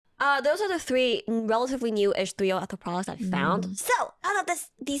Those are the three relatively new-ish 3.0 products I found. So, out of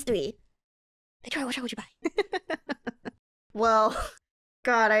these three, Victoria, which one would you buy? Well,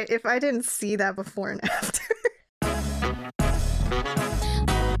 God, if I didn't see that before and after.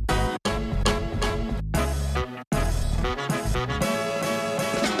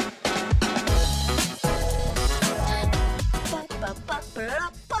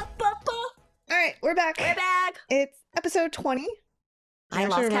 All right, we're back. We're back. It's episode 20. I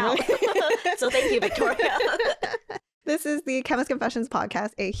lost count. So thank you, Victoria. This is the Chemist Confessions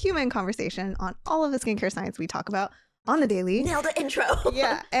podcast, a human conversation on all of the skincare science we talk about on the daily. Nailed the intro.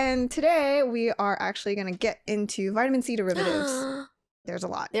 Yeah, and today we are actually going to get into vitamin C derivatives. There's a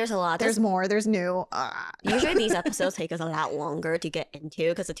lot. There's more. There's new. Usually these episodes take us a lot longer to get into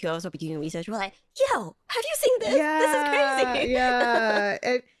because the two of us will be doing research. We're like, yo, have you seen this? Yeah, this is crazy. Yeah.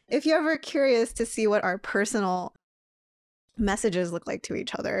 If you're ever curious to see what our personal messages look like to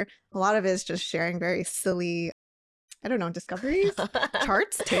each other, a lot of it is just sharing very silly, I don't know, discoveries,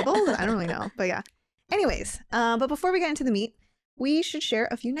 charts, tables. I don't really know. But yeah. Anyways, but before we get into the meat, we should share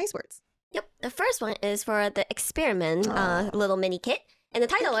a few nice words. Yep. The first one is for the experiment little mini kit. And the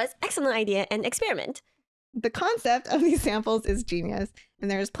title is Excellent Idea and Experiment. The concept of these samples is genius,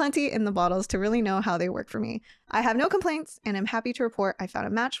 and there's plenty in the bottles to really know how they work for me. I have no complaints, and I'm happy to report I found a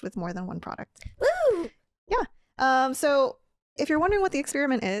match with more than one product. Woo! Yeah. So if you're wondering what the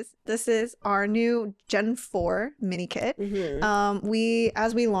experiment is, this is our new Gen 4 mini kit. Mm-hmm.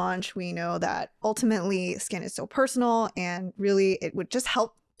 As we launch, we know that ultimately skin is so personal, and really it would just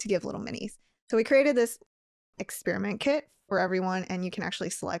help to give little minis. So we created this experiment kit for everyone, and you can actually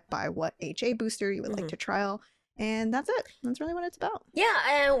select by what HA booster you would like to trial. And that's it. That's really what it's about. Yeah,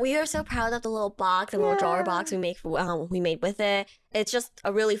 and we are so proud of the little box, the little drawer box we made with it. It's just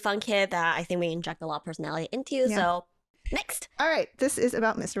a really fun kit that I think we inject a lot of personality into. Yeah. So next. All right, this is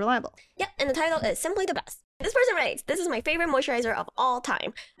about Mr. Reliable. Yep, and the title is Simply the Best. This person writes, this is my favorite moisturizer of all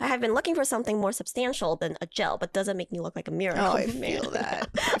time. I have been looking for something more substantial than a gel, but doesn't make me look like a mirror. Oh, I feel that.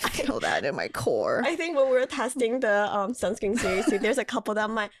 I feel that in my core. I think when we were testing the sunscreen series, there's a couple that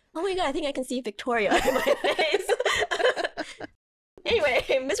I'm like, oh my God, I think I can see Victoria in my face. Anyway,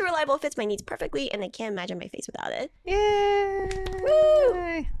 Mr. Reliable fits my needs perfectly, and I can't imagine my face without it. Yay!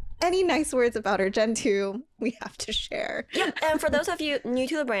 Woo! Any nice words about our Gen 2 we have to share. Yep, and for those of you new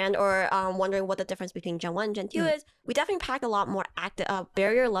to the brand or wondering what the difference between Gen 1 and Gen 2 is, we definitely pack a lot more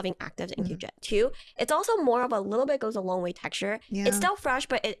barrier-loving actives into Gen 2. It's also more of a little bit goes a long way texture. Yeah. It's still fresh,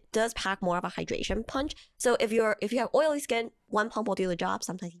 but it does pack more of a hydration punch. So if you have oily skin, 1 pump will do the job.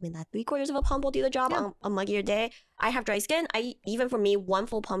 Sometimes even that 3/4 of a pump will do the job on a muggier day. I have dry skin. Even for me, 1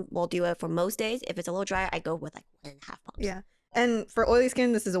 full pump will do it for most days. If it's a little dry, I go with like 1.5 pumps. Yeah. And for oily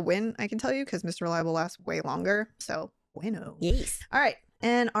skin, this is a win, I can tell you, because Mr. Reliable lasts way longer. So, bueno. Yes. All right.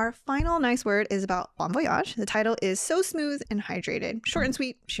 And our final nice word is about Bon Voyage. The title is So Smooth and Hydrated. Short and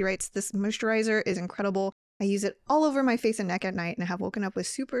sweet. She writes, this moisturizer is incredible. I use it all over my face and neck at night, and I have woken up with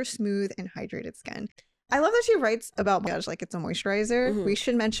super smooth and hydrated skin. I love that she writes about Bon Voyage like it's a moisturizer. Mm-hmm. We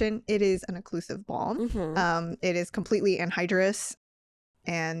should mention it is an occlusive balm. Mm-hmm. It is completely anhydrous.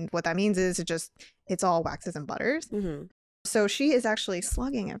 And what that means is it's all waxes and butters. Mm-hmm. So she is actually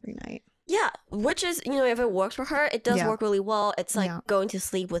slugging every night. Yeah, which is, if it works for her, it does work really well. It's like going to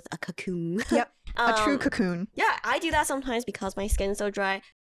sleep with a cocoon. Yep, a true cocoon. Yeah, I do that sometimes because my skin is so dry.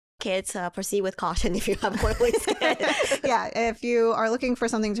 Kids, proceed with caution if you have oily skin. Yeah, if you are looking for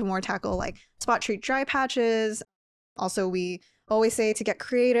something to more tackle like spot treat dry patches. Also, we always say to get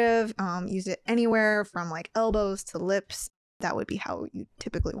creative, use it anywhere from like elbows to lips. That would be how you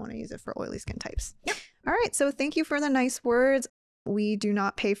typically want to use it for oily skin types. Yep. All right. So thank you for the nice words. We do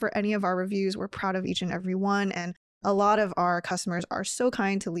not pay for any of our reviews. We're proud of each and every one. And a lot of our customers are so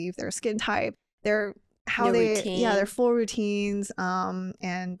kind to leave their skin type, their full routines.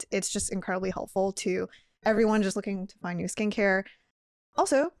 And it's just incredibly helpful to everyone just looking to find new skincare.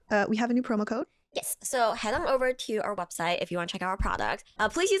 Also, we have a new promo code. Yes, so head on over to our website if you want to check out our products.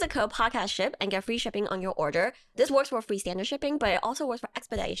 Please use the code PODCASTSHIP and get free shipping on your order. This works for free standard shipping, but it also works for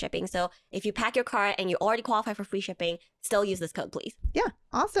expedited shipping. So if you pack your cart and you already qualify for free shipping, still use this code, please. Yeah,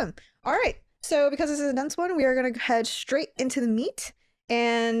 awesome. All right, so because this is a dense one, we are going to head straight into the meat.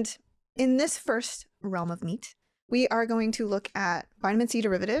 And in this first realm of meat, we are going to look at vitamin C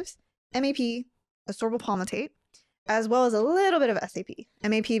derivatives, MAP, ascorbyl palmitate, as well as a little bit of SAP.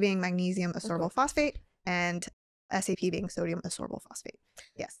 MAP being magnesium ascorbyl phosphate and SAP being sodium ascorbyl phosphate.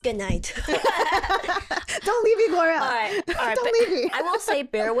 Yes. Good night. Don't leave me, Gloria. All right. Don't leave me. I will say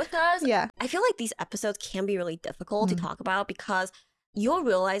bear with us. Yeah. I feel like these episodes can be really difficult to talk about because you'll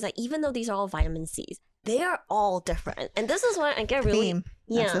realize that even though these are all vitamin C's, they are all different. And this is why I get really... Theme.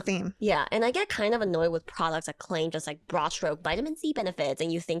 That's the theme. Yeah, and I get kind of annoyed with products that claim just like broad stroke vitamin C benefits, and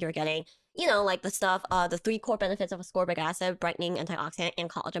you think you're getting, like the stuff, the 3 core benefits of ascorbic acid, brightening, antioxidant, and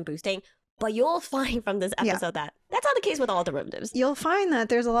collagen boosting. But you'll find from this episode that that's not the case with all derivatives. You'll find that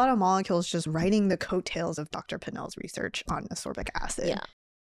there's a lot of molecules just riding the coattails of Dr. Pinnell's research on ascorbic acid. Yeah.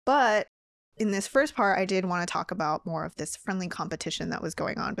 But in this first part, I did want to talk about more of this friendly competition that was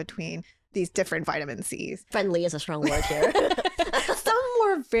going on between these different vitamin C's. Friendly is a strong word here. Some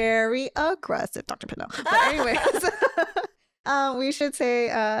were very aggressive, Dr. Pinnell. But anyways, we should say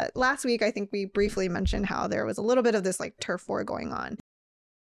last week, I think we briefly mentioned how there was a little bit of this like turf war going on.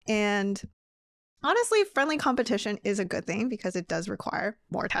 And honestly, friendly competition is a good thing because it does require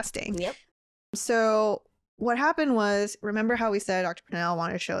more testing. Yep. So what happened was, remember how we said Dr. Pinnell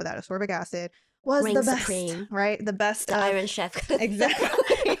wanted to show that ascorbic acid was Reigns the best, supreme. right? The best. The Iron Chef.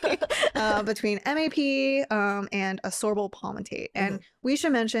 Exactly. Between MAP and ascorbyl palmitate. And we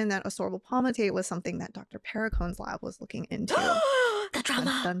should mention that ascorbyl palmitate was something that Dr. Pericone's lab was looking into. The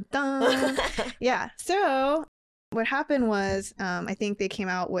drama. Dun, dun, dun. Yeah. So what happened was, I think they came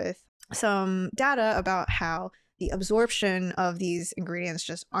out with some data about how the absorption of these ingredients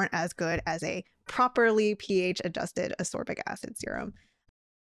just aren't as good as a properly pH adjusted ascorbic acid serum.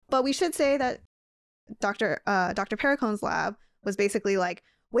 But we should say that Dr. Pericone's lab was basically like,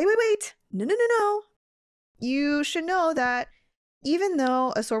 wait, no. You should know that even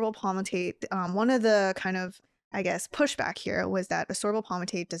though ascorbyl palmitate, one of the kind of, I guess, pushback here was that ascorbyl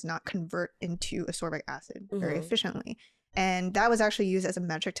palmitate does not convert into ascorbic acid very efficiently. And that was actually used as a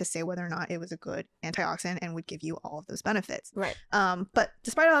metric to say whether or not it was a good antioxidant and would give you all of those benefits. Right. But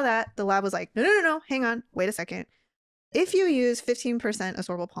despite all that, the lab was like, no, hang on, wait a second. If you use 15%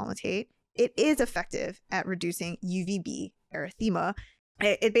 ascorbyl palmitate, it is effective at reducing UVB erythema.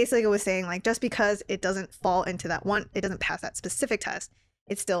 It basically was saying, like, just because it doesn't fall into that one, it doesn't pass that specific test,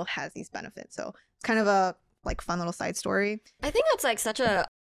 it still has these benefits. So it's kind of a like fun little side story. I think that's like such a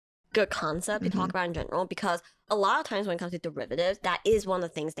good concept to talk about in general, because a lot of times when it comes to derivatives, that is one of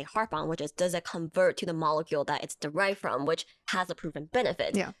the things they harp on, which is, does it convert to the molecule that it's derived from, which has a proven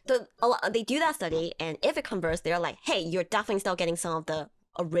benefit. Yeah. So they do that study, and if it converts, they're like, hey, you're definitely still getting some of the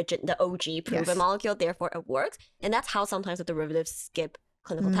OG proven molecule, therefore it works. And that's how sometimes the derivatives skip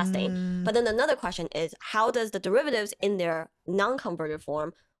clinical testing. But then another question is, how does the derivatives in their non-converted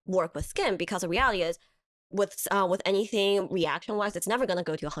form work with skin? Because the reality is, with anything reaction-wise, it's never going to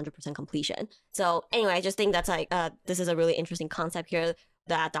go to 100% completion. So anyway, I just think that's like, this is a really interesting concept here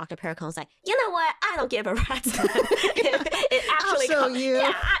that Dr. Pericone's like, you know what? I don't give a rat's it actually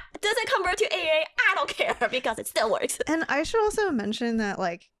does it convert to AA? I don't care, because it still works. And I should also mention that,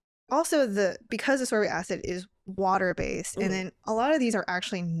 like, also because ascorbic acid is water-based, and then a lot of these are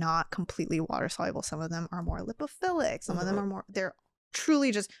actually not completely water-soluble. Some of them are more lipophilic. Some of them are they're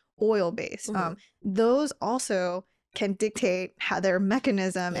truly just oil-based. Those also can dictate how their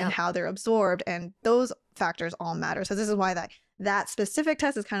mechanism and how they're absorbed, and those factors all matter. So this is why that specific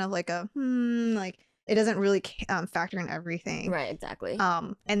test is kind of like like it doesn't really factor in everything. Right, exactly.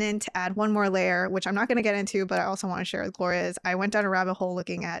 And then to add one more layer, which I'm not going to get into, but I also want to share with Gloria, is I went down a rabbit hole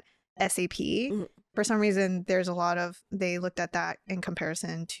looking at SAP. For some reason, they looked at that in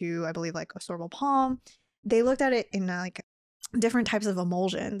comparison to, I believe, like ascorbyl palm. They looked at it in like different types of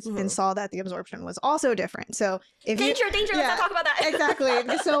emulsions and saw that the absorption was also different. So danger, let's not talk about that.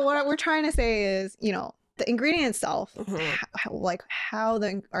 Exactly. So what we're trying to say is, the ingredient itself, the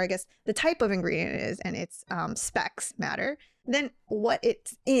type of ingredient it is, and its specs matter. Then what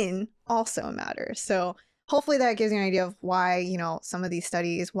it's in also matters. So hopefully that gives you an idea of why, some of these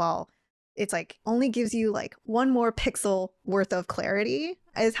studies, while it's like only gives you like one more pixel worth of clarity,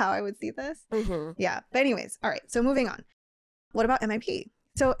 is how I would see this. Yeah. But anyways, all right. So moving on. What about MAP?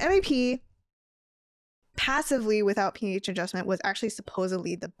 So MAP, passively without pH adjustment, was actually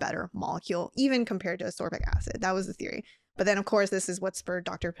supposedly the better molecule, even compared to ascorbic acid. That was the theory. But then, of course, this is what spurred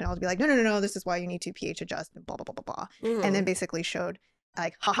Dr. Pinnell to be like, no, this is why you need to pH adjust, and blah, blah, blah, blah, blah. And then basically showed,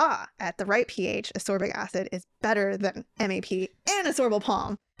 like, haha, at the right pH, ascorbic acid is better than MAP and ascorbyl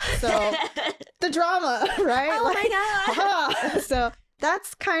palm. So the drama, right? Oh my God. Haha. So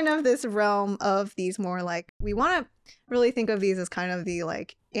that's kind of this realm of these more like, we want to really think of these as kind of the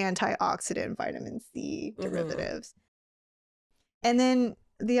like antioxidant vitamin C derivatives. And then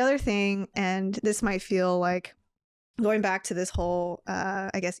the other thing, and this might feel like going back to this whole,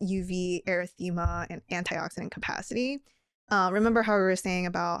 I guess, UV erythema and antioxidant capacity. Remember how we were saying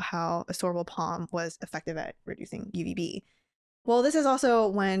about how ascorbyl palm was effective at reducing UVB. Well, this is also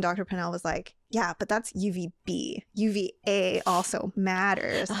when Dr. Pennell was like, yeah, but that's UVB. UVA also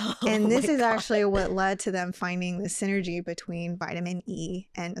matters. Oh And this my is God. actually what led to them finding the synergy between vitamin E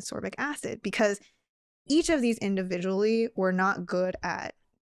and ascorbic acid, because each of these individually were not good at,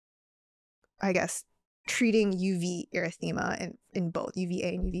 I guess, treating UV erythema in both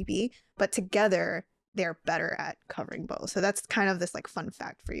UVA and UVB, but together they're better at covering both. So that's kind of this like fun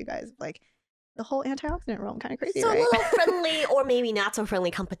fact for you guys. Like, the whole antioxidant realm, kind of crazy, So right? a little friendly or maybe not so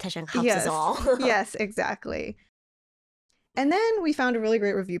friendly competition helps Yes. us all. Yes, exactly. And then we found a really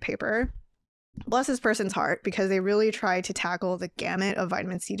great review paper. Bless this person's heart, because they really tried to tackle the gamut of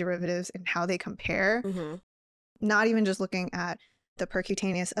vitamin C derivatives and how they compare. Mm-hmm. Not even just looking at the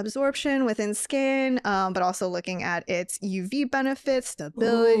percutaneous absorption within skin, but also looking at its UV benefits,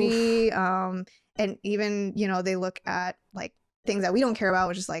 stability, and even, you know, they look at like things that we don't care about,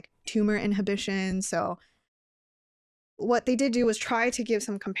 which is like tumor inhibition. So what they did do was try to give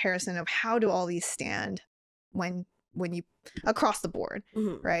some comparison of how do all these stand when you across the board,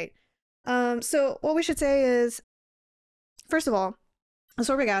 Mm-hmm. right? So what we should say is, first of all,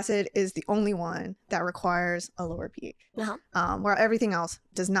 ascorbic acid is the only one that requires a lower pH, where everything else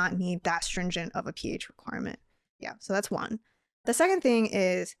does not need that stringent of a pH requirement. Yeah, so that's one. The second thing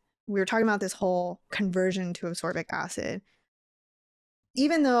is, we were talking about this whole conversion to ascorbic acid.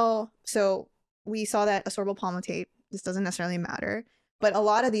 Even though, so we saw that ascorbyl palmitate, this doesn't necessarily matter, but a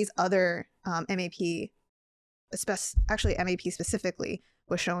lot of these other MAP, actually MAP specifically,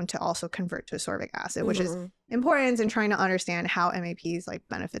 was shown to also convert to ascorbic acid, which is important in trying to understand how MAP's like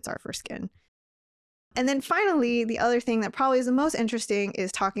benefits are for skin. And then finally, the other thing that probably is the most interesting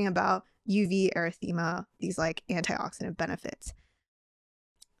is talking about UV erythema, these like antioxidant benefits.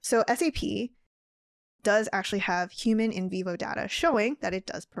 So SAP does actually have human in vivo data showing that it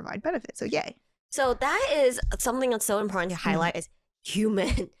does provide benefits. So yay. So that is something that's so important to highlight is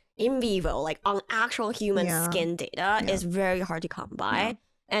human in vivo, like on actual human skin data is very hard to come by. Yeah.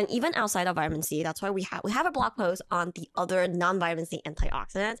 And even outside of vitamin C, that's why we have a blog post on the other non-vitamin C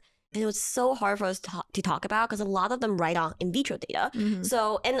antioxidants. And it was so hard for us to talk about because a lot of them write on in vitro data.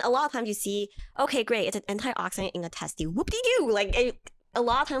 So, and a lot of times you see, okay, great, it's an antioxidant in a test tube. Whoop-de-doo. Like a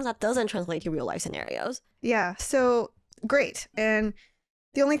lot of times that doesn't translate to real life scenarios. Yeah, so great. And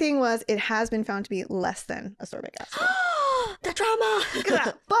the only thing was it has been found to be less than ascorbic acid. The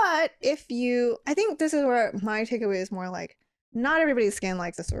drama! But if you, I think this is where my takeaway is more like, not everybody's skin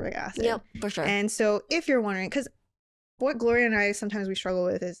likes ascorbic acid. Yep, for sure. And so if you're wondering, because what Gloria and I sometimes we struggle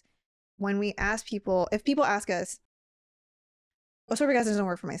with is when we ask people, if people ask us, ascorbic acid doesn't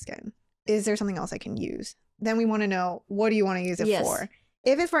work for my skin, is there something else I can use? Then we want to know, what do you want to use it for?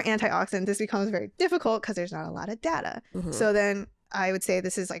 If it's for antioxidant, this becomes very difficult because there's not a lot of data. So then I would say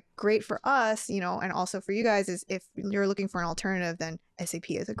this is like great for us, you know, and also for you guys is if you're looking for an alternative, then SAP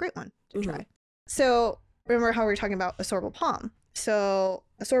is a great one to try. So remember how we were talking about ascorbyl palm. So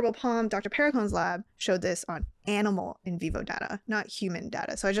ascorbyl palm, Dr. Pericone's lab showed this on animal in vivo data, not human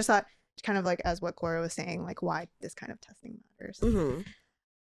data. So I just thought kind of like as what Gloria was saying, like why this kind of testing matters.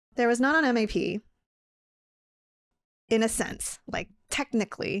 There was not on MAP in a sense, like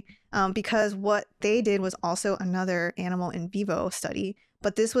technically, because what they did was also another animal in vivo study,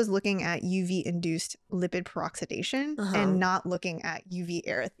 but this was looking at UV-induced lipid peroxidation and not looking at UV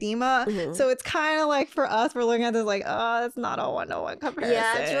erythema. So it's kind of like for us, we're looking at this like, oh, it's not a one-to-one comparison.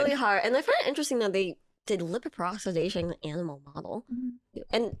 Yeah, it's really hard. And I find it interesting that they did lipid peroxidation in the animal model.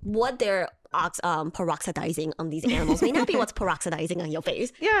 And what they're peroxidizing on these animals may not be what's peroxidizing on your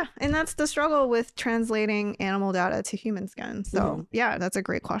face. Yeah, and that's the struggle with translating animal data to human skin. So yeah, that's a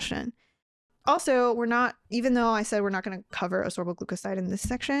great question. Also, we're not, even though I said we're not going to cover ascorbyl glucoside in this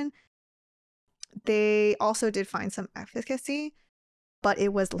section, they also did find some efficacy, but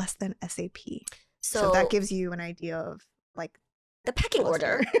it was less than SAP. So that gives you an idea of like the pecking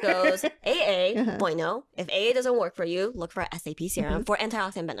order goes AA, bueno. If AA doesn't work for you, look for SAP serum for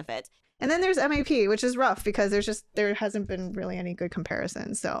antioxidant benefits. And then there's MAP, which is rough because there hasn't been really any good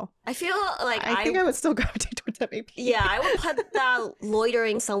comparison. So I feel like I think I would still gravitate towards MAP. Yeah, I would put that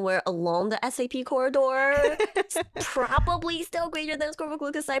loitering somewhere along the SAP corridor. It's probably still greater than ascorbyl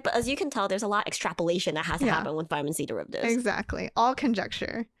glucoside, but as you can tell, there's a lot of extrapolation that has to happen with vitamin C derivatives. Exactly. All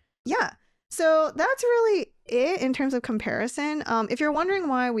conjecture. Yeah. So that's really it in terms of comparison. If you're wondering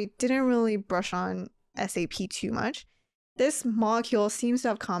why we didn't really brush on SAP too much, this molecule seems to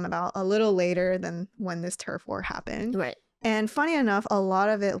have come about a little later than when this turf war happened. Right. And funny enough, a lot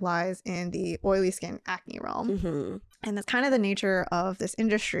of it lies in the oily skin acne realm. And that's kind of the nature of this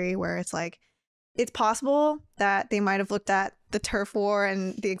industry where it's like, it's possible that they might have looked at the turf war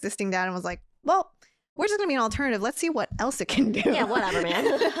and the existing data and was like, well, we're just going to be an alternative. Let's see what else it can do. Yeah, whatever, man.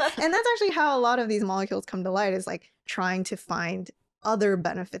 And that's actually how a lot of these molecules come to light, is like trying to find other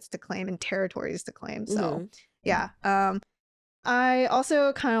benefits to claim and territories to claim. So yeah. I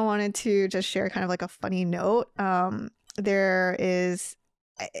also kind of wanted to just share kind of like a funny note. There is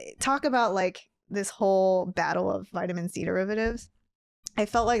talk about like this whole battle of vitamin C derivatives. I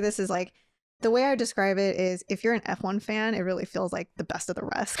felt like this is like, the way I describe it is, if you're an F1 fan, it really feels like the best of the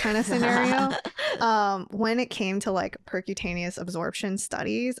rest kind of scenario. When it came to like percutaneous absorption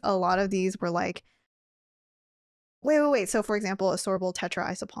studies, a lot of these were like, wait. So for example, ascorbic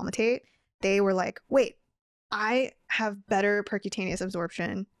tetraisopalmitate, they were like, wait, I have better percutaneous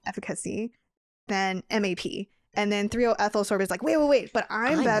absorption efficacy than MAP. And then 3-O-ethyl sorbate is like, wait, but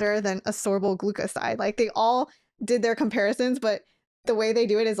I'm better than ascorbic glucoside. Like they all did their comparisons, but the way they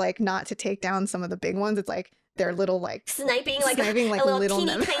do it is like not to take down some of the big ones. It's like they're little like sniping like a little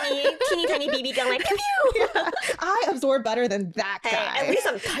teeny tiny BB gun, like pew pew. Yeah. I absorb better than that guy. At least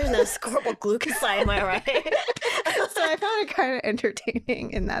I'm better than ascorbic glucoside, am I right? So I found it kind of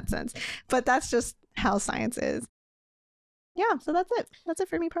entertaining in that sense. But that's just how science is. Yeah, so that's it. That's it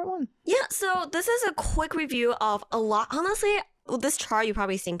for me, part 1. Yeah, so this is a quick review of a lot. Honestly, this chart you've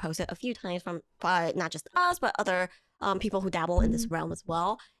probably seen posted a few times from not just us, but other people who dabble in this realm as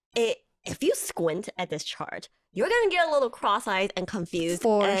well. If you squint at this chart, you're going to get a little cross-eyed and confused.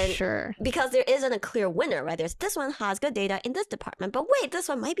 For sure. Because there isn't a clear winner, right? There's this one has good data in this department, but wait, this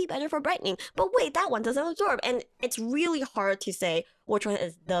one might be better for brightening, but wait, that one doesn't absorb. And it's really hard to say which one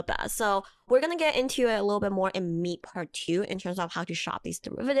is the best. So we're going to get into it a little bit more in Meat Part 2 in terms of how to shop these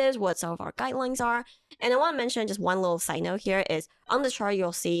derivatives, what some of our guidelines are. And I want to mention just one little side note here is on the chart,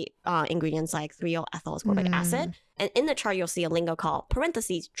 you'll see ingredients like 3-O-ethyl ascorbic acid. And in the chart, you'll see a lingo called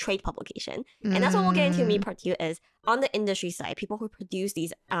parentheses trade publication. And that's what we'll get into in Meat Part 2 is on the industry side, people who produce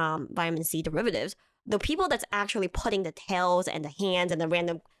these vitamin C derivatives, the people that's actually putting the tails and the hands and the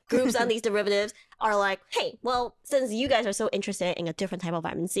random groups on these derivatives are like, hey, well, since you guys are so interested in a different type of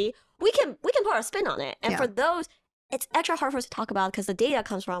vitamin C, we can put our spin on it. And for those, it's extra hard for us to talk about because the data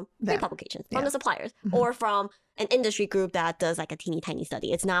comes from trade publications, from the suppliers, or from an industry group that does like a teeny tiny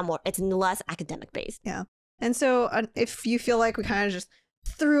study. It's less academic based. Yeah. And so if you feel like we kind of just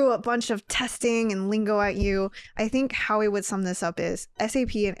threw a bunch of testing and lingo at you, I think how we would sum this up is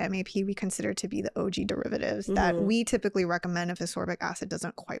SAP and MAP we consider to be the OG derivatives that we typically recommend if ascorbic acid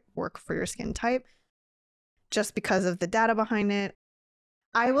doesn't quite work for your skin type, just because of the data behind it.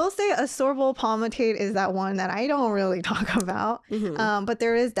 I will say ascorbic palmitate is that one that I don't really talk about, but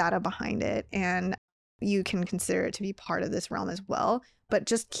there is data behind it, and you can consider it to be part of this realm as well. But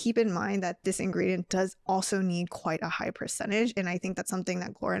just keep in mind that this ingredient does also need quite a high percentage. And I think that's something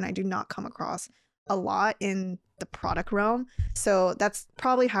that Gloria and I do not come across a lot in the product realm. So that's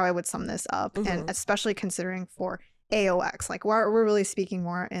probably how I would sum this up. And especially considering for AOX, like we're really speaking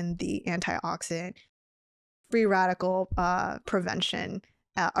more in the antioxidant, free radical prevention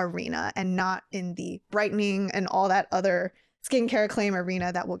arena, and not in the brightening and all that other skincare claim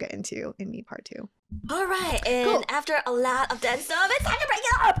arena that we'll get into in Me Part 2. All right, and after a lot of that stuff, it's time to break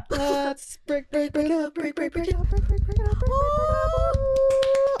it up. Let's break it up.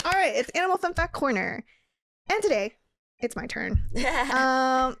 All right, it's Animal Fun Fact Corner, and today it's my turn.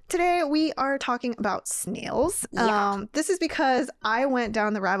 Today we are talking about snails. This is because I went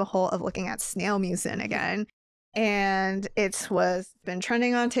down the rabbit hole of looking at snail mucin again, and it was been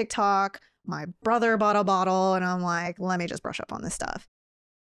trending on TikTok. My brother bought a bottle, and I'm like, let me just brush up on this stuff.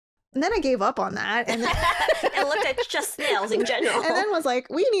 And then I gave up on that and looked at just snails in general. And then was like,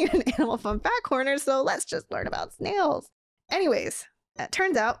 we need an Animal Fun Fact Corner, so let's just learn about snails. Anyways, it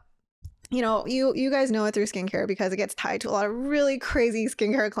turns out, you guys know it through skincare because it gets tied to a lot of really crazy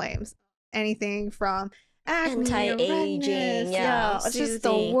skincare claims. Anything from acne, anti-aging, it's just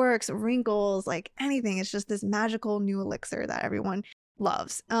the works, wrinkles, like anything. It's just this magical new elixir that everyone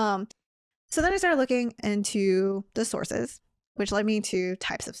loves. So then I started looking into the sources, which led me to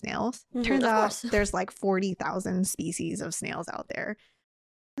types of snails. Turns out there's like 40,000 species of snails out there.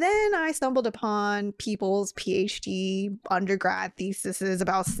 Then I stumbled upon people's PhD undergrad theses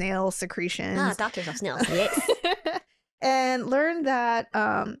about snail secretions. Doctors of snails, yes. And learned that,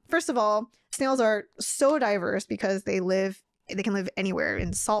 first of all, snails are so diverse because they can live anywhere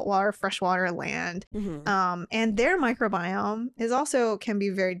in saltwater, freshwater, land. And their microbiome can be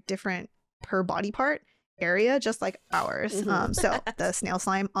very different per body part area, just like ours. So the snail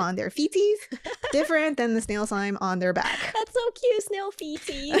slime on their feeties different than the snail slime on their back. That's so cute, snail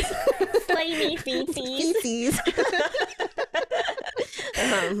feeties. Slimy feeties.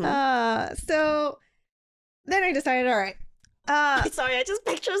 So then I decided, all right, Sorry, I just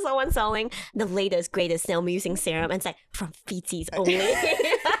picture someone selling the latest, greatest snail-musing serum and it's like, from feces only.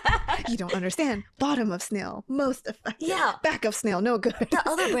 You don't understand. Bottom of snail, most effective. Yeah. Back of snail, no good. The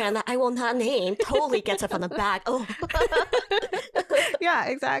other brand that I will not name totally gets it from the back. Oh. Yeah,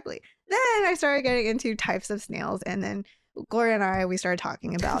 exactly. Then I started getting into types of snails, and then Gloria and we started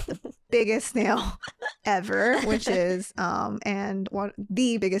talking about the biggest snail ever, which is,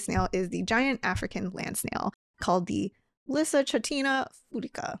 the biggest snail is the giant African land snail called the Lysochatina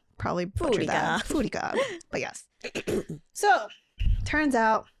furica. Probably butchered that. Furica. But yes. So, turns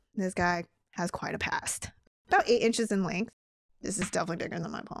out this guy has quite a past. About 8 inches in length. This is definitely bigger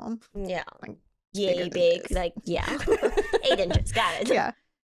than my palm. Yeah. Like, yay big. Like, yeah. 8 inches. Got it. Yeah.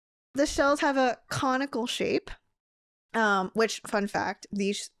 The shells have a conical shape, which, fun fact,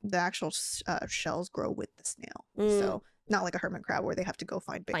 the actual shells grow with the snail. So, not like a hermit crab where they have to go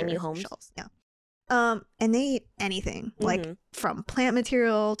find bigger new homes. shells. Yeah. And they eat anything, like from plant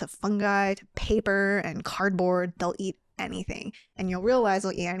material to fungi to paper and cardboard. They'll eat anything. And you'll realize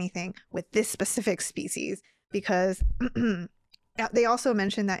they'll eat anything with this specific species because they also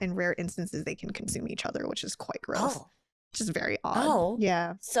mention that in rare instances they can consume each other, which is quite gross. Oh. Which is very odd. Oh.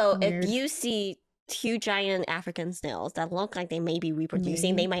 Yeah. So weird. If you see 2 giant African snails that look like they may be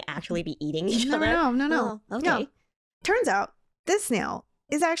reproducing, they might actually be eating each other. No. Oh, okay. No. Turns out this snail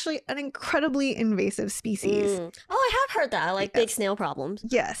is actually an incredibly invasive species. Oh, I have heard that, like big snail problems.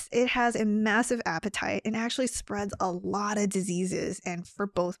 Yes, it has a massive appetite and actually spreads a lot of diseases, and for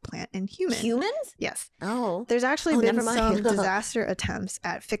both plant and human. Humans? Yes. Oh. There's actually been some disaster attempts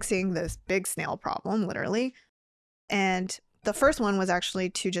at fixing this big snail problem, literally. And the first one was actually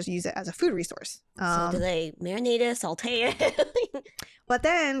to just use it as a food resource. So do they marinate it, saute it? But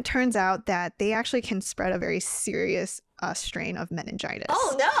then turns out that they actually can spread a very serious strain of meningitis.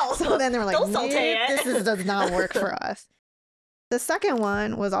 Oh no! So then they were like, don't saute it. This does not work for us. The second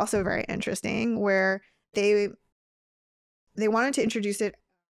one was also very interesting, where they wanted to introduce it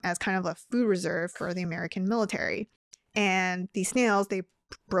as kind of a food reserve for the American military. And the snails, they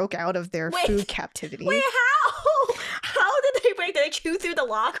broke out of their food captivity. Wait, how? How did they break? Did they chew through the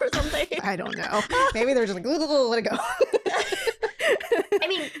lock or something? I don't know. Maybe they're just like, let it go. I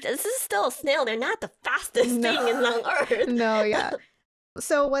mean, this is still a snail. They're not the fastest thing on Earth. No, yeah.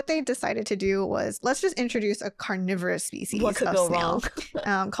 So what they decided to do was, let's just introduce a carnivorous species what could of go snail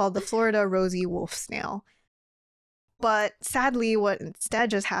wrong? Called the Florida rosy wolf snail. But sadly, what instead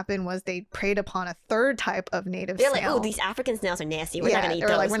just happened was they preyed upon a third type of native snail. They're like, oh, these African snails are nasty. We're not going to eat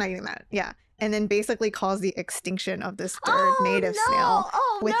those. Like, we're not eating that. Yeah. And then basically caused the extinction of this third native snail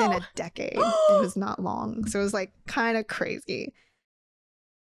within a decade. It was not long. So it was like kind of crazy.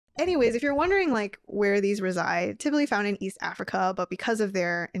 Anyways, if you're wondering like where these reside, typically found in East Africa, but because of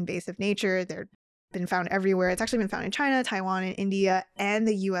their invasive nature, they've been found everywhere. It's actually been found in China, Taiwan, and India, and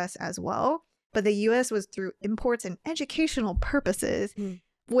the US as well. But the US was through imports and educational purposes,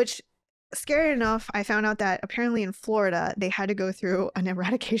 which, scary enough, I found out that apparently in Florida, they had to go through an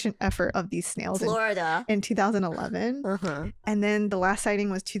eradication effort of these snails in 2011. And then the last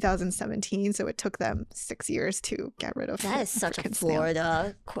sighting was 2017, so it took them 6 years to get rid of that. Is such a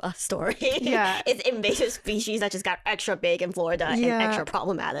Florida story. Yeah. It's invasive species that just got extra big in Florida and extra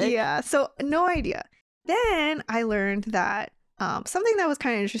problematic. Yeah, so no idea. Then I learned that something that was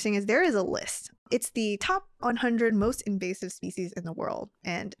kind of interesting is there is a list. It's the top 100 most invasive species in the world.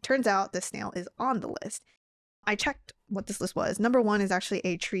 And it turns out the snail is on the list. I checked what this list was. Number 1 is actually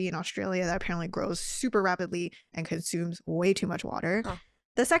a tree in Australia that apparently grows super rapidly and consumes way too much water. Huh.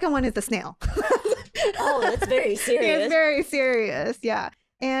 The second one is the snail. Oh, that's very serious. It's very serious, yeah.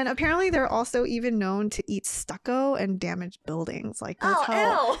 And apparently they're also even known to eat stucco and damaged buildings. Like that's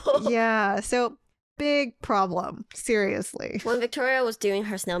ew. Yeah, so big problem, seriously. When Victoria was doing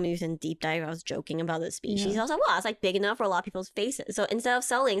her snail mucin deep dive, I was joking about the species. I was like, well, it's like big enough for a lot of people's faces. So instead of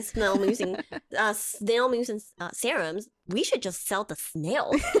selling snail mucin serums, we should just sell the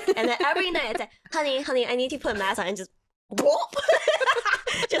snails. And then every night it's like, honey, I need to put a mask on, and just whoop.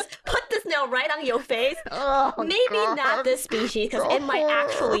 Just put the snail right on your face. Oh, maybe God. Not this species, because it might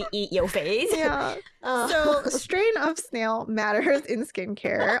actually eat your face. Yeah. So strain of snail matters in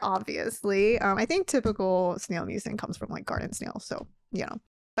skincare, obviously. I think typical snail mucin comes from like garden snails, so you know.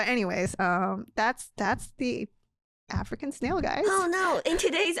 But anyways, that's the African snail, guys. Oh no! In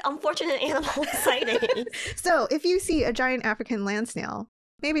today's unfortunate animal sighting. So if you see a giant African land snail,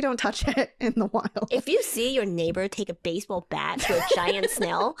 maybe don't touch it in the wild. If you see your neighbor take a baseball bat to a giant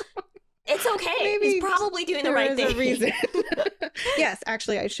snail, it's okay. Maybe he's probably doing the right thing. There is a reason. Yes,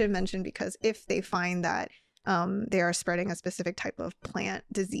 actually, I should mention, because if they find that they are spreading a specific type of plant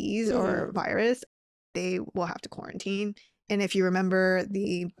disease or virus, they will have to quarantine. And if you remember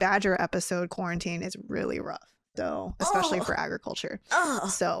the badger episode, quarantine is really rough. So, especially for agriculture.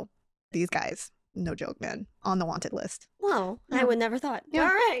 So, these guys, no joke, man, on the wanted list. Wow, I would never thought. Yeah.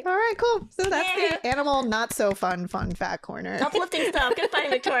 All right, cool. So that's the animal not so fun fact corner. Uplifting stuff. Good find,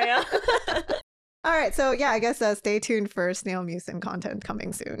 Victoria. All right, so yeah, I guess stay tuned for snail mucin content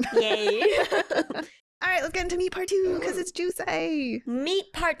coming soon. Yay. All right, let's get into meat part 2 because it's juicy. Meat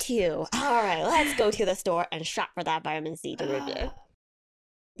part 2. All right, let's go to the store and shop for that vitamin C derivative.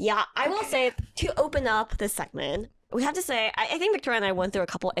 Yeah, I will say, to open up this segment, we have to say, I think Victoria and I went through a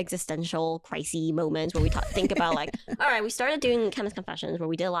couple existential crisis moments where we think about like, all right, we started doing chemist confessions where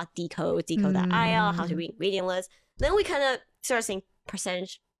we did a lot of decode that IL, how to read ingredient list. Then we kind of started seeing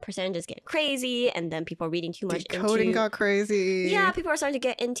percentages get crazy, and then people are reading too much Decoding got crazy. Yeah, people are starting to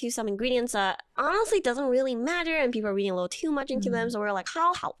get into some ingredients that honestly doesn't really matter, and people are reading a little too much into them. So we're like,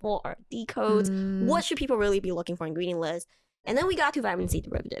 how helpful are decodes? What should people really be looking for in ingredient list? And then we got to vitamin C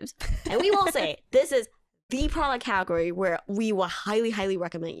derivatives. And we will say, this is the product category where we will highly, highly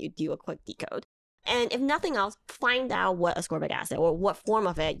recommend you do a quick decode. And if nothing else, find out what ascorbic acid or what form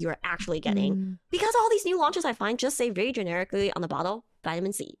of it you're actually getting. Because all these new launches I find just say very generically on the bottle,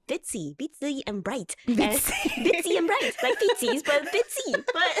 vitamin C, Bitsy and Bright. Bitsy and Bright, like Fitzies, but Bitsy.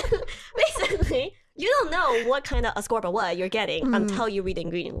 But basically, you don't know what kind of ascorbic what you're getting until you read the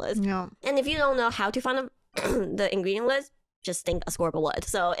ingredient list. Yeah. And if you don't know how to find the ingredient list, just think ascorbic wood.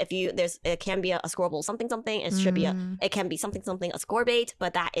 So if it can be a ascorbic something, it should be it can be something ascorbate,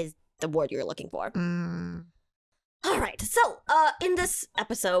 but that is the word you're looking for. All right. So in this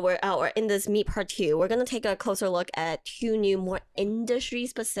episode, or in this meat part 2, we're going to take a closer look at 2 new, more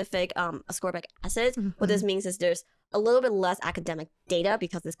industry-specific ascorbic acids. What this means is there's a little bit less academic data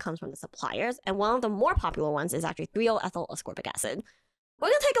because this comes from the suppliers. And one of the more popular ones is actually 3-O-ethyl ascorbic acid. We're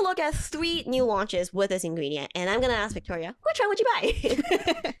going to take a look at 3 new launches with this ingredient, and I'm going to ask Victoria, which one would you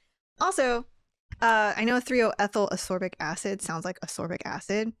buy? Also, I know 3-O-ethyl ascorbic acid sounds like ascorbic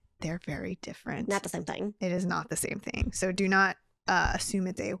acid. They're very different. Not the same thing. It is not the same thing. So do not assume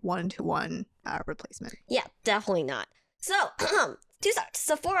it's a 1-to-1 replacement. Yeah, definitely not. So, to start,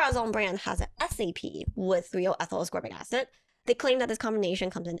 Sephora's own brand has an SAP with 3-O-ethyl ascorbic acid. They claim that this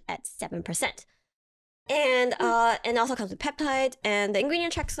combination comes in at 7%. And also comes with peptide, and the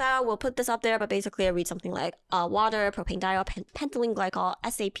ingredient checks out. We'll put this up there, but basically I read something like water, propane diol, pentylene glycol,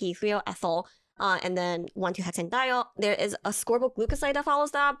 SAP, 3-O-ethyl, and then 1,2-hexane diol. There is a ascorbyl glucoside that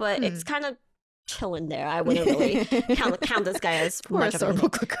follows that, but it's kind of chilling there. I wouldn't really count this guy as much of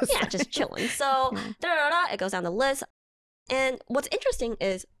anything. Yeah, just chilling. So it goes down the list. And what's interesting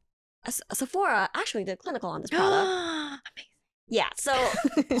is Sephora actually did clinical on this product. Amazing. Yeah, so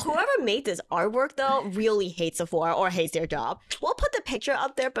whoever made this artwork, though, really hates Sephora or hates their job. We'll put the picture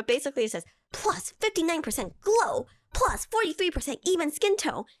up there, but basically it says, plus 59% glow, plus 43% even skin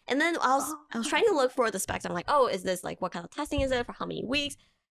tone. And then I was trying to look for the specs. I'm like, oh, is this like, what kind of testing is it, for how many weeks?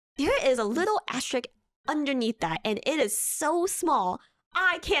 There is a little asterisk underneath that, and it is so small,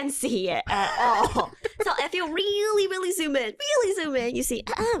 I can't see it at all. So if you really zoom in, you see,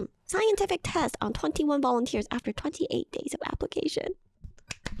 scientific test on 21 volunteers after 28 days of application.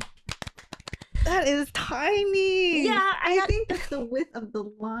 That is tiny. Yeah, I think that's the width of the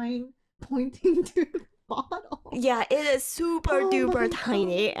line pointing to the bottle. Yeah, it is super duper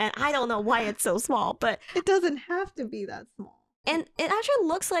tiny, and I don't know why it's so small, but it doesn't have to be that small. And it actually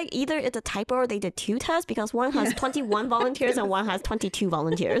looks like either it's a typo or they did 2 tests, because one has 21 volunteers and one has 22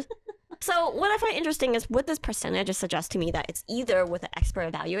 volunteers. So what I find interesting is with this percentage, it suggests to me that it's either with an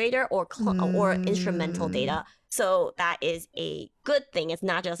expert evaluator or instrumental data. So that is a good thing. It's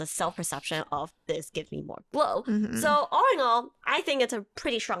not just a self-perception of this gives me more glow. So all in all, I think it's a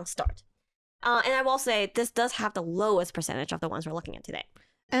pretty strong start. And I will say this does have the lowest percentage of the ones we're looking at today.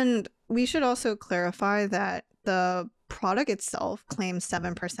 And we should also clarify that the product itself claims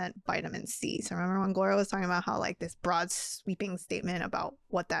 7% vitamin C. So remember when Gloria was talking about how like this broad sweeping statement about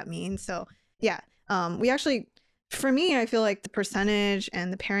what that means? So yeah, we actually, for me, I feel like the percentage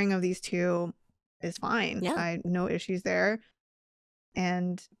and the pairing of these two is fine. Yeah. No issues there.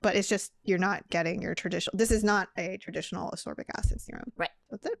 But it's just, you're not getting your traditional, this is not a traditional ascorbic acid serum. Right.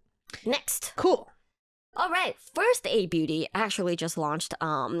 That's it. Next. Cool. All right, First Aid Beauty actually just launched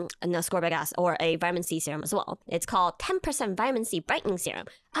an ascorbic acid or a vitamin C serum as well. It's called 10% vitamin C brightening serum.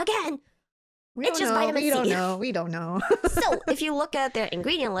 Again, it's just vitamin C. We don't know. So if you look at their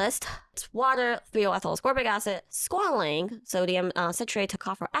ingredient list, it's water, 3-O-ethyl ascorbic acid, squalane, sodium citrate to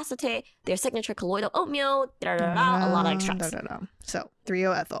copper acetate, their signature colloidal oatmeal, a lot of extracts. So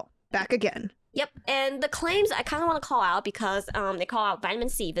 3-O-ethyl, back again. Yep, and the claims I kind of want to call out because they call out vitamin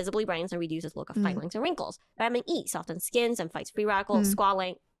C visibly brightens and reduces look of fine lines and wrinkles. Vitamin E softens skins and fights free radicals,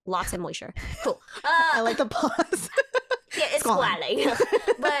 squalling, locks in moisture. Cool. I like the pause. Yeah, it's squalling.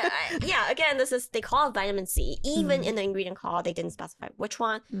 But yeah, again, they call it vitamin C. Even in the ingredient call, they didn't specify which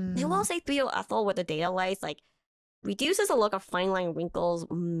one. They will say 3-O-ethyl with the data lights, like reduces the look of fine line wrinkles,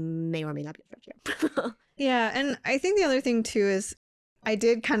 may or may not be a stretch. Yeah, and I think the other thing too is I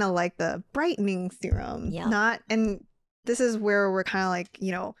did kind of like the brightening serum. Yeah. And this is where we're kind of like,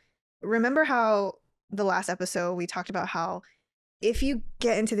 remember how the last episode we talked about how if you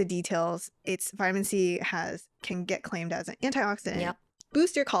get into the details, it's vitamin C can get claimed as an antioxidant,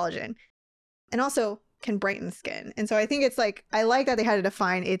 boost your collagen, and also can brighten skin. And so I think it's like, I like that they had to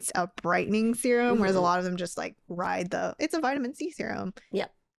define it's a brightening serum, whereas a lot of them just like it's a vitamin C serum.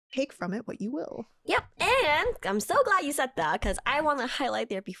 Yep. Take from it what you will. Yep. And I'm so glad you said that because I want to highlight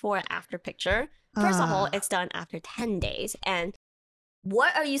their before and after picture. First of all, it's done after 10 days. And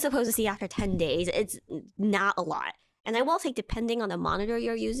what are you supposed to see after 10 days? It's not a lot. And I will say, depending on the monitor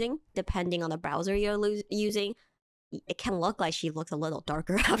you're using, depending on the browser you're using, it can look like she looks a little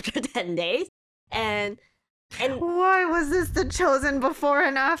darker after 10 days. And why was this the chosen before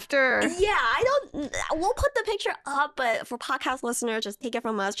and after? Yeah, we'll put the picture up, but for podcast listeners, just take it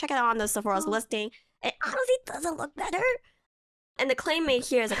from us. Check it out on the Sephora's listing. It honestly doesn't look better. And the claim made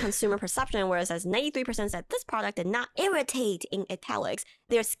here is a consumer perception, where it says 93% said this product did not irritate in italics.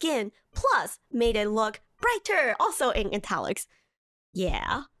 Their skin plus made it look brighter, also in italics.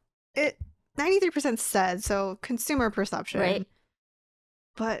 Yeah. 93% said, so consumer perception. Right.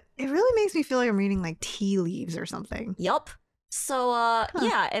 But it really makes me feel like I'm reading like tea leaves or something. Yup. So,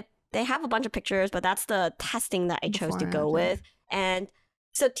 they have a bunch of pictures, but that's the testing that I chose to go with. And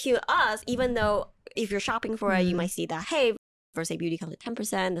so to us, even though if you're shopping for it, you might see that, hey, Versace Beauty comes at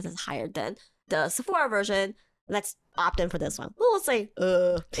 10%. This is higher than the Sephora version. Let's opt in for this one. We'll say,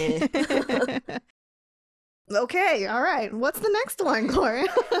 Okay, all right. What's the next one, Gloria?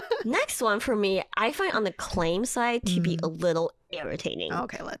 Next one for me, I find on the claim side to be a little irritating.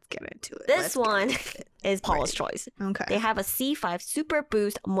 Okay, let's get into it. This one is Paula's Choice. Okay. They have a C5 Super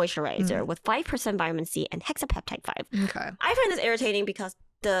Boost Moisturizer with 5% vitamin C and hexapeptide 5. Okay. I find this irritating because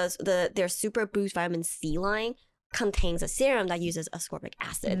their Super Boost vitamin C line contains a serum that uses ascorbic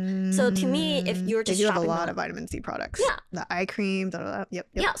acid. So to me, if you're just shopping, have a lot of vitamin C products. Yeah. The eye cream, yep.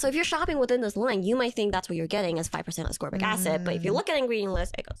 Yeah, so if you're shopping within this line, you might think that's what you're getting is 5% ascorbic acid. But if you look at the ingredient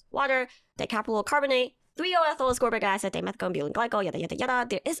list, it goes water, dicaprylyl carbonate, 3-O-ethyl ascorbic acid, dimethyl butylene glycol, yada, yada, yada.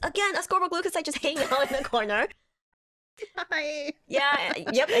 There is, again, ascorbic glucoside just hanging out in the corner. Hi. Yeah,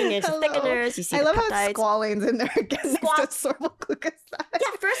 yep, and it's thickeners. You see I the love peptides. how squalane's in there against ascorbic glucoside.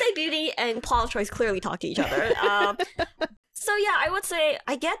 Yeah, First Aid Beauty and Paula's Choice clearly talk to each other. So yeah, I would say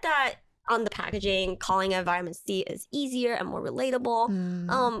I get that on the packaging, calling it vitamin C is easier and more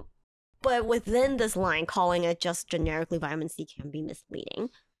relatable. But within this line, calling it just generically vitamin C can be misleading.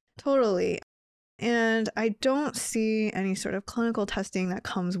 Totally. And I don't see any sort of clinical testing that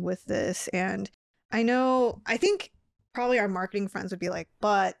comes with this. And I think probably our marketing friends would be like,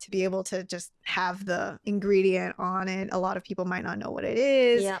 but to be able to just have the ingredient on it, a lot of people might not know what it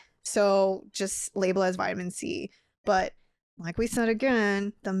is. Yeah. So just label as vitamin C. But like we said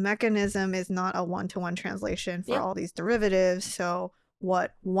again, the mechanism is not a one-to-one translation for all these derivatives. So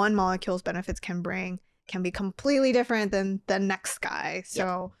what one molecule's benefits can bring can be completely different than the next guy.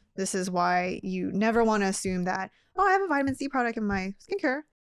 So this is why you never want to assume that, oh, I have a vitamin C product in my skincare,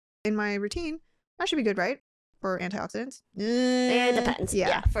 in my routine. That should be good, right? For antioxidants. It depends.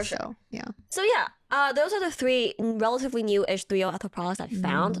 Yeah, for sure. So, yeah. So yeah, those are the 3 relatively new-ish 3-O-ethyl products I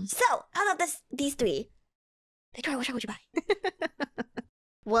found. So out of these 3, Victoria, which one would you buy?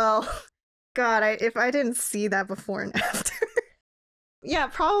 Well, God, if I didn't see that before and after. Yeah,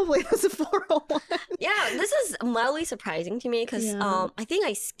 probably the Sephora one. Yeah, this is mildly surprising to me because I think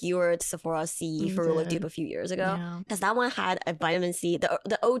I skewered Sephora C for Ferulic dupe a few years ago because that one had a vitamin C,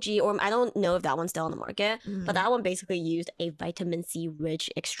 the OG, or I don't know if that one's still on the market, but that one basically used a vitamin C rich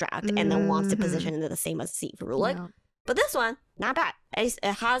extract and then wants to position it the same as C Ferulic. Yeah. But this one, not bad. It's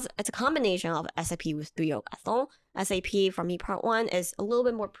a combination of SAP with 3-O-ethyl. SAP, for me, part 1, is a little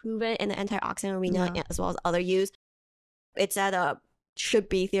bit more proven in the antioxidant arena as well as other use. It's at a should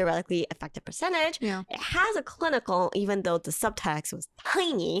be theoretically effective percentage. Yeah. It has a clinical, even though the subtext was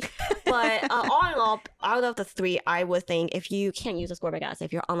tiny. But all in all, out of the 3, I would think if you can't use ascorbic acid,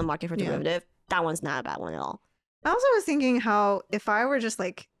 if you're on the market for derivative, that one's not a bad one at all. I also was thinking how if I were just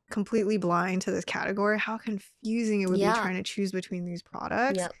like completely blind to this category, how confusing it would be trying to choose between these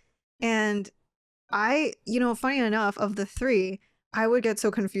products. Yep. And funny enough, of the 3, I would get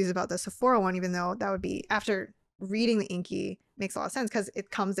so confused about the Sephora one, even though that would be, after reading the Inky, makes a lot of sense because it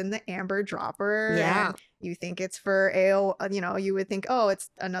comes in the amber dropper. Yeah. And you think it's for AO, you would think, oh, it's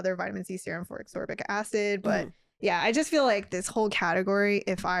another vitamin C serum for ascorbic acid. But yeah, I just feel like this whole category,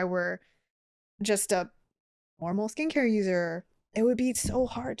 if I were just a normal skincare user, it would be so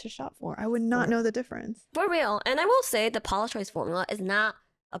hard to shop for. I would not know the difference. For real. And I will say the Paula's Choice formula is not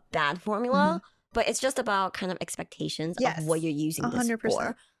a bad formula, but it's just about kind of expectations of what you're using 100%. This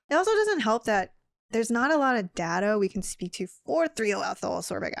for. It also doesn't help that there's not a lot of data we can speak to for 3-O-ethyl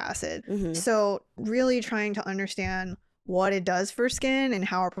ascorbic acid. So really trying to understand what it does for skin and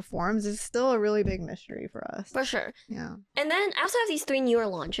how it performs is still a really big mystery for us. For sure. Yeah. And then outside of these 3 newer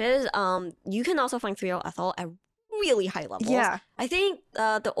launches, you can also find 3-O-ethyl at really high levels. Yeah. I think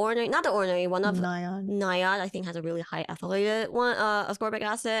one of Naiad, I think has a really high ethylated one, ascorbic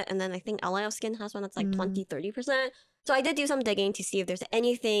acid. And then I think Ally of Skin has one that's like 20-30%. So I did do some digging to see if there's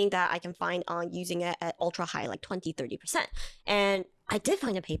anything that I can find on using it at ultra high, like 20-30%. And I did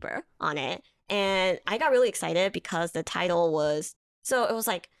find a paper on it. And I got really excited because the title was, so it was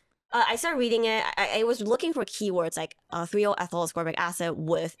like, I started reading it. I was looking for keywords like 3-O-ethyl ascorbic acid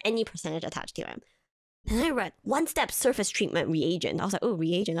with any percentage attached to it. And I read one-step surface treatment reagent. I was like, oh,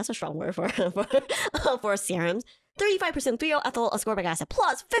 reagent, that's a strong word for serums. 35% 3-O-ethyl ascorbic acid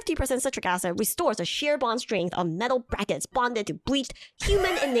plus 50% citric acid restores the shear bond strength of metal brackets bonded to bleached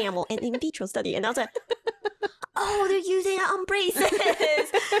human enamel in vitro study. And I was like, oh, they're using it on braces.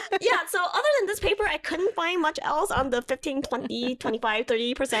 Yeah, so other than this paper, I couldn't find much else on the 15, 20, 25,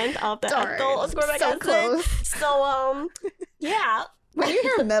 30% of the ethyl ascorbic acid. Close. So, yeah. When you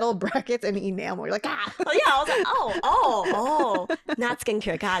hear metal brackets and enamel, you're like, ah. Yeah, I was like, oh, not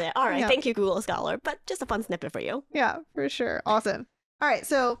skincare. Got it. All right, thank you, Google Scholar. But just a fun snippet for you. Yeah, for sure. Awesome. All right,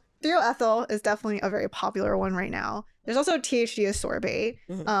 so 3-O-ethyl is definitely a very popular one right now. There's also THC ascorbate,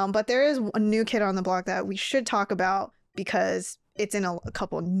 but there is a new kid on the block that we should talk about because it's in a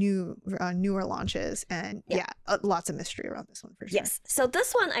couple newer launches, and lots of mystery around this one for sure. Yes. So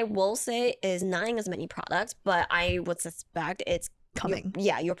this one I will say is not in as many products, but I would suspect it's coming.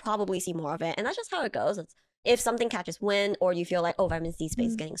 You'll probably see more of it. And that's just how it goes. If something catches wind or you feel like, oh, vitamin C space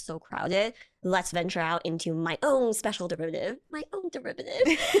is getting so crowded, let's venture out into my own special derivative.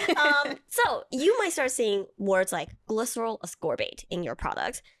 So you might start seeing words like glycerol ascorbate in your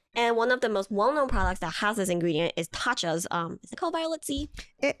products. And one of the most well-known products that has this ingredient is Tatcha's, is it called Violet C?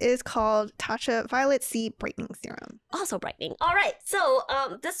 It is called Tatcha Violet C Brightening Serum. Also brightening. All right. So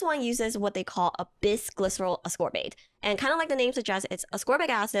this one uses what they call a bis-glycerol ascorbate. And kind of like the name suggests, it's ascorbic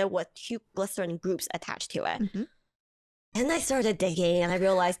acid with 2 glycerin groups attached to it. And I started digging and I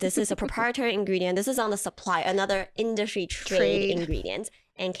realized this is a proprietary ingredient. This is on the supply, another industry trade ingredient,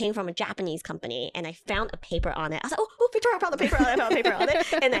 and came from a Japanese company. And I found a paper on it. I was like, oh, Victoria, I found a paper on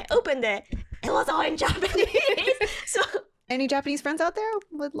it. And I opened it. It was all in Japanese. So any Japanese friends out there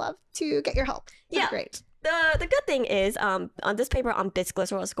would love to get your help. That's great. The good thing is on this paper on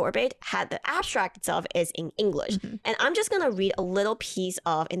bis-glycerol ascorbate, the abstract itself is in English. And I'm just going to read a little piece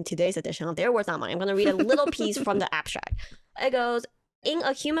in today's edition of their words, not mine. I'm going to read a little piece from the abstract. It goes, in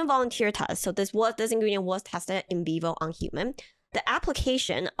a human volunteer test, so this ingredient was tested in vivo on human, the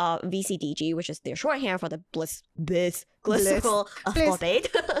application of VCDG, which is their shorthand for the bis-glycerol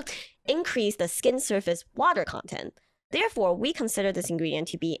ascorbate, increased the skin surface water content. Therefore, we consider this ingredient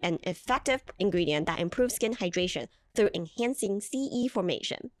to be an effective ingredient that improves skin hydration through enhancing CE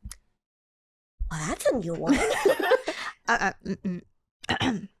formation. Well, that's a new one. Are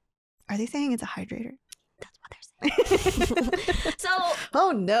they saying it's a hydrator? That's what they're saying.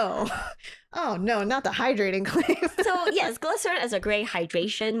 Oh no, not the hydrating claim. So yes, glycerin is a great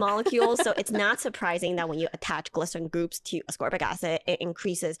hydration molecule. So it's not surprising that when you attach glycerin groups to ascorbic acid, it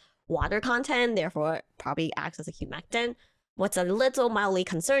increases water content, therefore probably acts as a humectant. What's a little mildly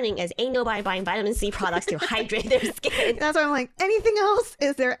concerning is ain't nobody buying vitamin C products to hydrate their skin. That's why I'm like, anything else?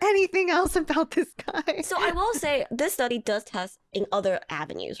 Is there anything else about this guy? So I will say this study does test in other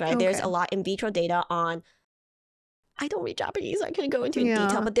avenues, right? Okay. There's a lot in vitro data on, I don't read Japanese, so I can't go into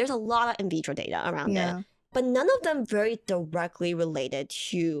detail, but there's a lot of in vitro data around it. But none of them very directly related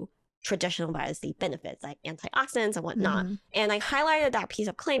to traditional vitamin C benefits like antioxidants and whatnot. And I highlighted that piece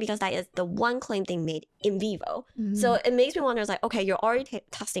of claim because that is the one claim they made in vivo. So it makes me wonder, it's like, okay, you're already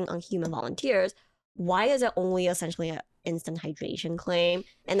testing on human volunteers. Why is it only essentially an instant hydration claim?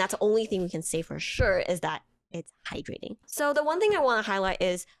 And that's the only thing we can say for sure is that it's hydrating. So the one thing I want to highlight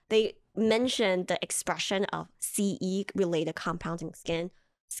is they mentioned the expression of CE related compounds in skin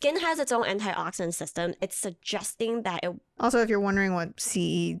Skin has its own antioxidant system. It's suggesting that it... Also, if you're wondering what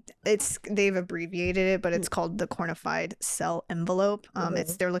CE, they've abbreviated it, but it's called the cornified cell envelope.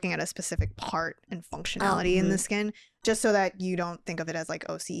 They're looking at a specific part and functionality in the skin, just so that you don't think of it as like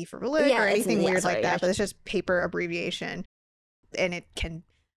OCE for relic or anything weird like that. But it's just paper abbreviation, and it can...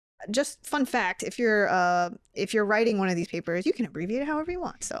 Just fun fact, if you're writing one of these papers, you can abbreviate it however you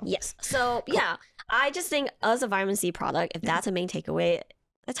want. So yes. So cool. Yeah, I just think as a vitamin C product, if that's a main takeaway,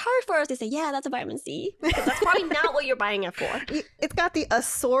 it's hard for us to say, yeah, that's a vitamin C. Because that's probably not what you're buying it for. It's got the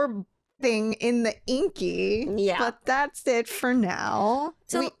ascorb thing in the inky. Yeah. But that's it for now.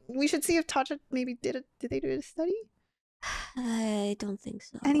 So we should see if Tatcha maybe did they do a study? I don't think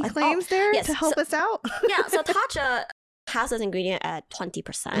so. Any claims there to help us out? Yeah, so Tatcha has this ingredient at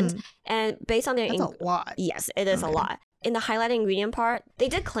 20%. And based on their... That's a lot. Yes, it is a lot. In the highlighted ingredient part, they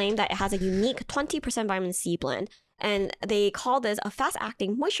did claim that it has a unique 20% vitamin C blend. And they call this a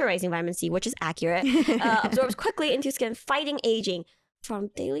fast-acting moisturizing vitamin C, which is accurate. Absorbs quickly into skin, fighting aging from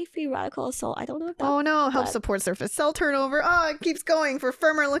daily free radical assault. I don't know if that... Oh no, helps support surface cell turnover. Oh, it keeps going for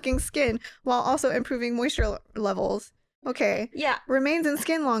firmer-looking skin while also improving moisture levels. Okay. Yeah. Remains in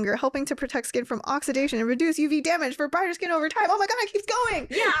skin longer, helping to protect skin from oxidation and reduce UV damage for brighter skin over time. Oh my god, it keeps going!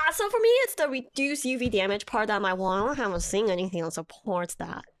 Yeah, so for me, it's the reduce UV damage part that I'm like, well, I haven't seen anything that supports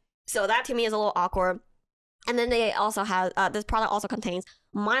that. So that to me is a little awkward. And then they also have, this product also contains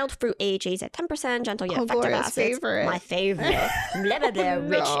mild fruit AHAs at 10%, gentle yet effective acids. Favorite. My favorite. Blah, blah, blah,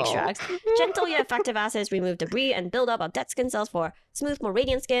 rich extracts. Gentle yet effective acids remove debris and build up of dead skin cells for smooth, more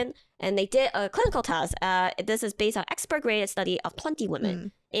radiant skin. And they did a clinical test. This is based on expert-graded study of 20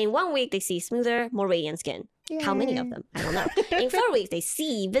 women. In 1 week, they see smoother, more radiant skin. Yay. How many of them? I don't know. In 4 weeks, they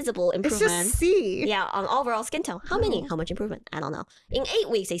see visible improvement. It's just see. Yeah, on overall skin tone. How many? How much improvement? I don't know. In 8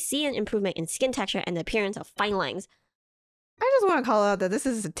 weeks, they see an improvement in skin texture and the appearance of fine lines. I just want to call out that this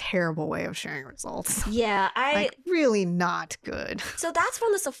is a terrible way of sharing results. Yeah, like, really not good. So that's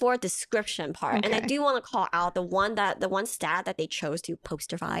from the Sephora description part, and I do want to call out the one stat that they chose to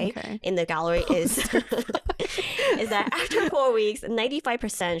posterify in the gallery is is that after 4 weeks,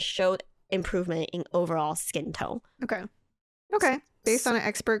 95% showed improvement in overall skin tone. Okay. Based on an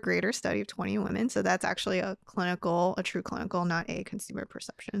expert grader study of 20 women. So that's actually a true clinical, not a consumer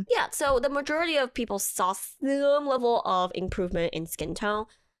perception. Yeah. So the majority of people saw some level of improvement in skin tone.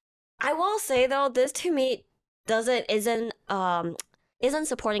 I will say though, this to me isn't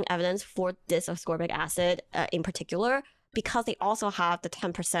supporting evidence for this ascorbic acid in particular, because they also have the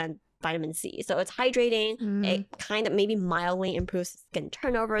 10% vitamin C. So it's hydrating. It kind of maybe mildly improves skin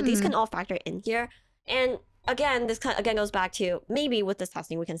turnover. These can all factor in here. And again, this goes back to maybe with this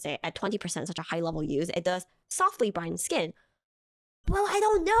testing, we can say at 20%, such a high level use, it does softly brighten skin. Well, I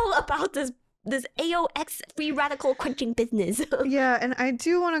don't know about this AOX free radical quenching business. Yeah, and I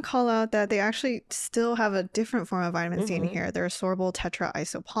do want to call out that they actually still have a different form of vitamin C in here. They're sorbal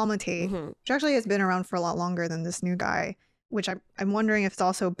tetraisopalmitate, which actually has been around for a lot longer than this new guy, which I'm wondering if it's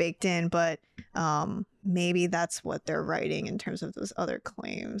also baked in, but maybe that's what they're writing in terms of those other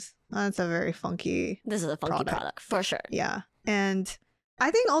claims. That's a very funky... This is a funky product, for sure. Yeah. And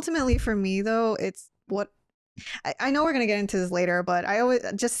I think ultimately for me, though, it's what... I know we're going to get into this later, but I always...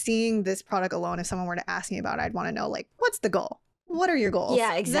 Just seeing this product alone, if someone were to ask me about it, I'd want to know, like, what's the goal? What are your goals?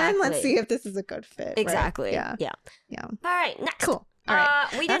 Yeah, exactly. Then let's see if this is a good fit. Exactly. Right? Yeah. All right, next. Cool. All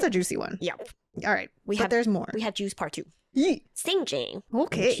right. That's a juicy one. Yep. All right. There's more. We have juice part 2. Yeet. Singjing,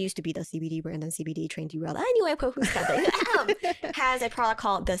 okay, which used to be the CBD brand and CBD train derailed. Anyway, who's that? Has a product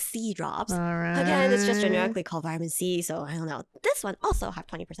called the C Drops. All right. Again, it's just generically called vitamin C, so I don't know. This one also have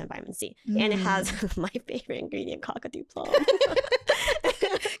 20% vitamin C, and it has my favorite ingredient, cockatoo plum.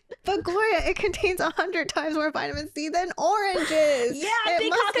 But Gloria, it contains 100 times more vitamin C than oranges. Yeah, it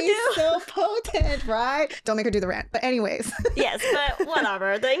must be so potent, right? Don't make her do the rant. But anyways. Yes, but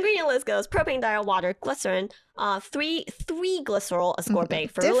whatever. The ingredient list goes propane, diol, water, glycerin, 3-glycerol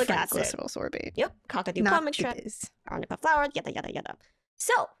ascorbate, ferulic acid. Glycerol sorbate. Yep, cockatoo plum extract, arnica flower, yada yada yada.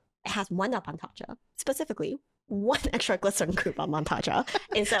 So it has one up on Tatcha, specifically 1 extra glycerin group on Tatcha.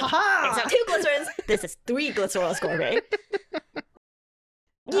 Instead of 2 glycerins, this is 3-glycerol ascorbate.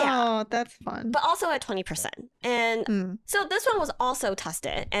 Yeah. Oh, that's fun. But also at 20%. And so this one was also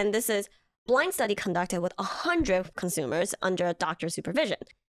tested. And this is blind study conducted with 100 consumers under doctor supervision.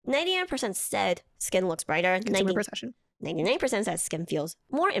 99% said skin looks brighter. Consumer perception. 99% said skin feels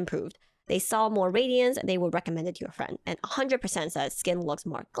more improved. They saw more radiance. They would recommend it to a friend. And 100% said skin looks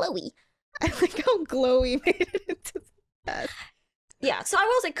more glowy. I like how glowy made it into the test. Yeah, so I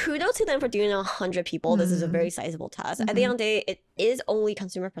will say kudos to them for doing 100 people. This is a very sizable test. At the end of the day, it is only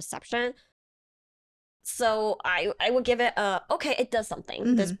consumer perception. So I would give it okay, it does something.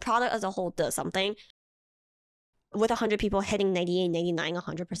 Mhm. This product as a whole does something. With 100 people hitting 98, 99,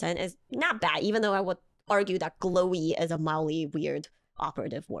 100% is not bad, even though I would argue that glowy is a mildly weird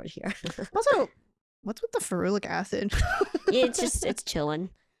operative word here. Also, what's with the ferulic acid? It's chilling.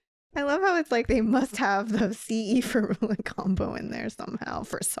 I love how it's like they must have the CE ferulic combo in there somehow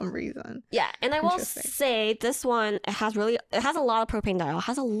for some reason. Yeah, and I will Interesting. say this one, it has a lot of propanediol, it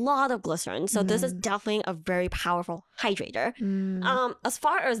has a lot of glycerin, so this is definitely a very powerful hydrator. As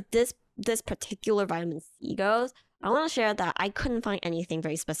far as this particular vitamin C goes, I want to share that I couldn't find anything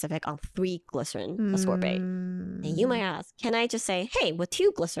very specific on 3 glycerin ascorbate. And you might ask, can I just say, hey, with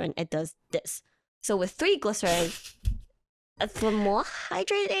 2 glycerin, it does this. So with 3 glycerin, for more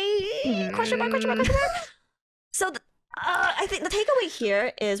hydrated? Question mark. So I think the takeaway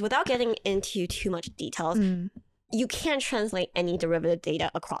here is, without getting into too much details, you can't translate any derivative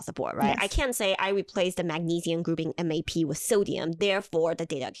data across the board, right? Yes. I can't say I replaced the magnesium grouping MAP with sodium, therefore the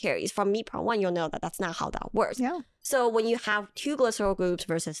data carries. From me, part 1, you'll know that that's not how that works. Yeah. So when you have 2 glycerol groups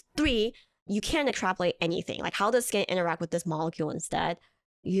versus 3, you can't extrapolate anything. Like, how does skin interact with this molecule instead?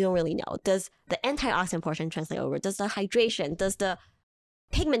 You don't really know. Does the antioxidant portion translate over? Does the hydration, does the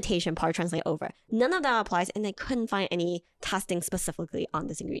pigmentation part translate over? None of that applies, and I couldn't find any testing specifically on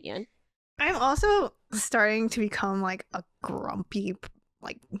this ingredient. I'm also starting to become like a grumpy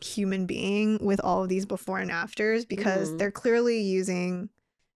like human being with all of these before and afters, because they're clearly using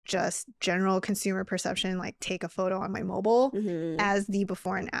just general consumer perception, like take a photo on my mobile as the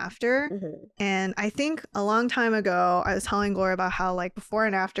before and after. And I think a long time ago, I was telling Gloria about how like before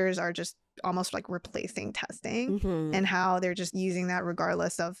and afters are just almost like replacing testing, and how they're just using that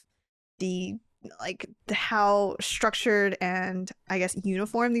regardless of how structured and I guess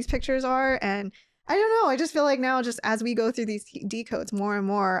uniform these pictures are. And I don't know, I just feel like now, just as we go through these decodes more and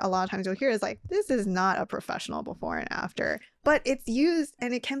more, a lot of times you'll hear is like, this is not a professional before and after, but it's used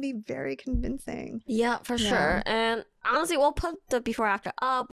and it can be very convincing. Yeah, for sure. And honestly, we'll put the before after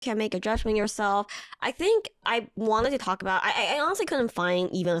up. You can make a judgment yourself. I think I wanted to talk about, I honestly couldn't find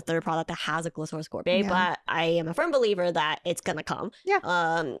even a third product that has a glycerol ascorbate, but I am a firm believer that it's gonna come.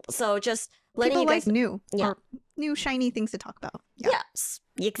 So just letting people you guys like new shiny things to talk about. Yes,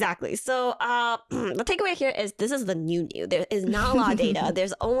 exactly. So the takeaway here is, this is the new. There is not a lot of data.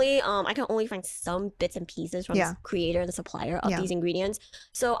 There's only I can only find some bits and pieces from the creator and the supplier of these ingredients.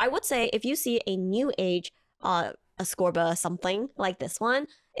 So I would say, if you see a new age ascorba something like this one,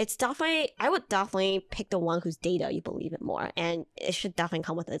 I would definitely pick the one whose data you believe in more, and it should definitely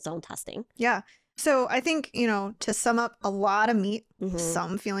come with its own testing. Yeah. So I think, to sum up a lot of meat,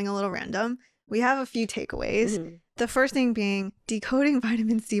 some feeling a little random, we have a few takeaways. The first thing being, decoding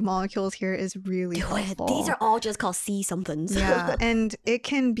vitamin C molecules here is really helpful. These are all just called C somethings. Yeah, and it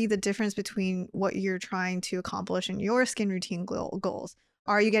can be the difference between what you're trying to accomplish in your skin routine goals.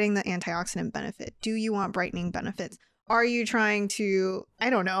 Are you getting the antioxidant benefit? Do you want brightening benefits? Are you trying to, I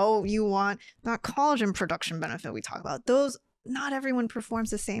don't know, you want that collagen production benefit we talk about? Those, not everyone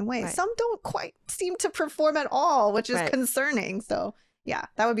performs the same way. Some don't quite seem to perform at all, which is concerning. So yeah,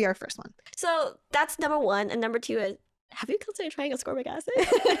 that would be our first one. So that's number 1. And number 2 is, have you considered trying ascorbic acid?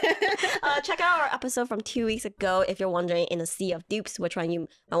 Check out our episode from 2 weeks ago if you're wondering, in a sea of dupes, which one you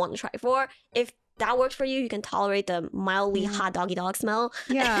might want to try for. If that works for you, you can tolerate the mildly hot doggy dog smell.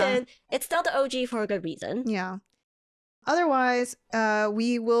 Yeah. And it's still the OG for a good reason. Yeah. Otherwise,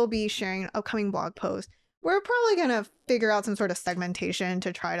 we will be sharing an upcoming blog post. We're probably going to figure out some sort of segmentation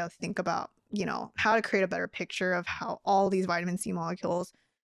to try to think about, how to create a better picture of how all these vitamin C molecules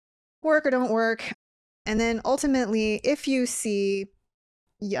work or don't work. And then ultimately, if you see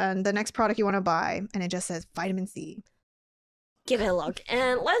the next product you want to buy and it just says vitamin C, give it a look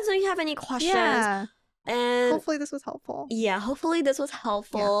and let us know if you have any questions. Yeah. And hopefully this was helpful. Yeah, hopefully this was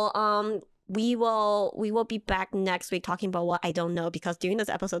helpful. Yeah. We will be back next week talking about what I don't know, because doing this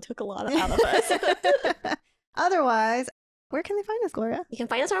episode took a lot out of us. Otherwise, where can they find us, Gloria? You can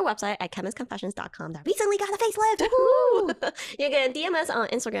find us on our website at chemistconfessions.com that recently got a facelift. You can DM us on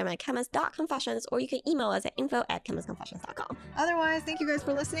Instagram at chemist.confessions, or you can email us at info@chemistconfessions.com. Otherwise, thank you guys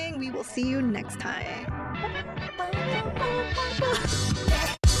for listening. We will see you next time.